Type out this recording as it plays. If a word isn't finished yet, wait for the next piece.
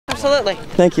Absolutely.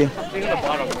 Thank you. I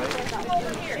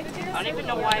don't even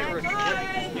know why we're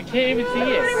here. You can't even see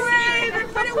it.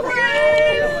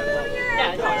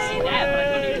 Yeah, no, I see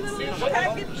that, but I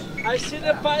don't even see it. I see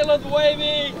the pilot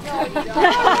waving!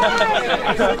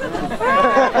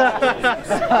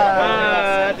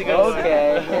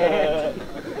 Okay.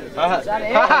 Is that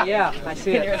it? Yeah, I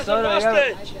see it.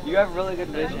 You have really good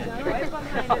vision.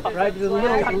 Right, it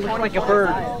looks like a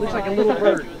bird. Looks like a little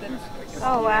bird.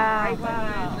 Oh wow.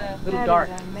 Little dark.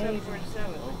 Amazing.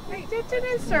 Hey, it's in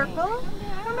a circle.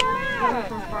 Come on.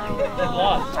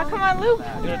 Oh, come on, loop.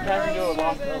 They're trying to do a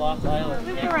lost island.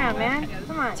 Loop around, man.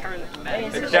 Come on.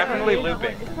 It's definitely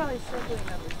looping. It's probably circling.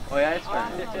 Oh yeah, it's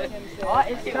fine. Oh,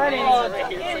 it's turning.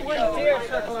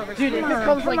 Dude, it Come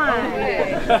comes on. like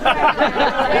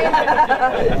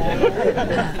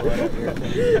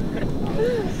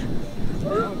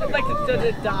Looks like it's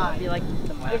gonna die. Like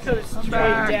it's gonna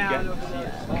straight down.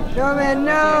 No man,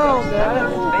 no!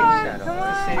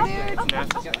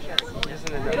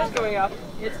 It is going up.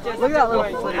 It's just Look at that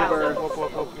little flippy bird.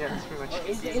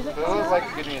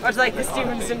 It's like the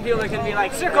Steven Spielberg can be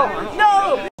like, circle!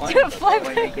 No! See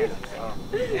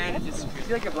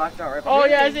like a black dot right behind it? Oh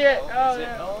yeah, I see it. Oh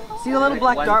yeah. See the little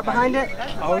black dart behind it?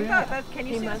 Oh yeah. Can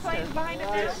you see the flames behind it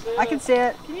there? I can see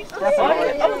it. Can you see Definitely.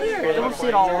 it? Oh there. Don't see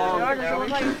it all along. I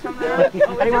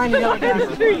do mind you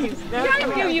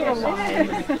Can give you a line.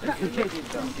 And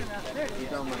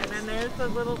then there's the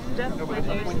little step.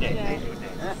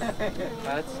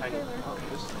 That's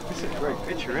this is a great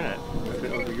picture, isn't it?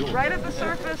 Right at the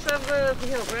surface of the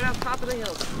hill, right on top of the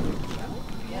hill.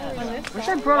 Wish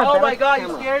I brought a Oh better my God, you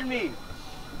camera. scared me.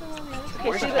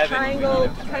 Okay, see the triangle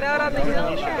cut out on the hill?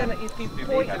 If you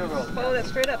point follow that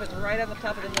straight up, it's right on the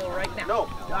top of the hill right now. No,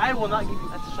 I will not give you.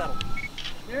 That's a shuttle.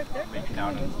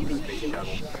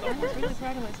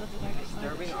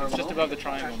 It's just above the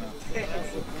triangle now.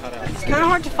 It's kind of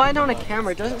hard to find on a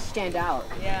camera. It doesn't stand out.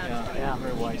 Yeah,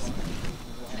 very wise.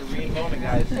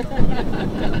 Guys.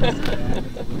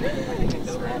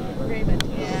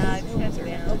 Yeah, I think that's down.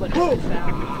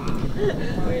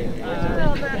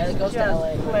 It goes to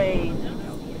LA.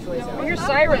 I hear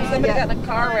sirens. Somebody got in a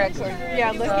car wreck.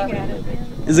 Yeah, looking at it.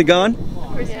 Is it gone?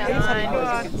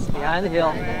 Behind the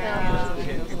hill.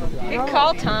 Good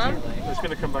call, Tom. It's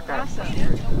going to come back out.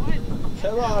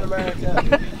 Come on,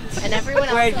 America. And everyone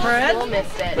else Wait, Fred? still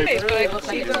missed it. Hey, but It looks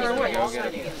like it's number one.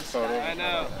 I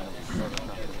know.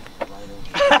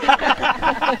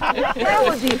 That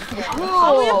would be cool.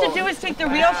 All we have to do is take the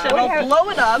real shuttle, blow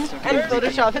it up, and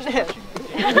Photoshop it in.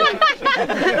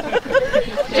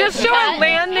 Just show it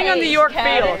landing on the York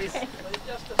Field.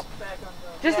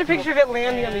 Just a picture of it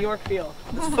landing on the York Field.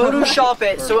 Photoshop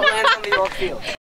it so it lands on the York Field.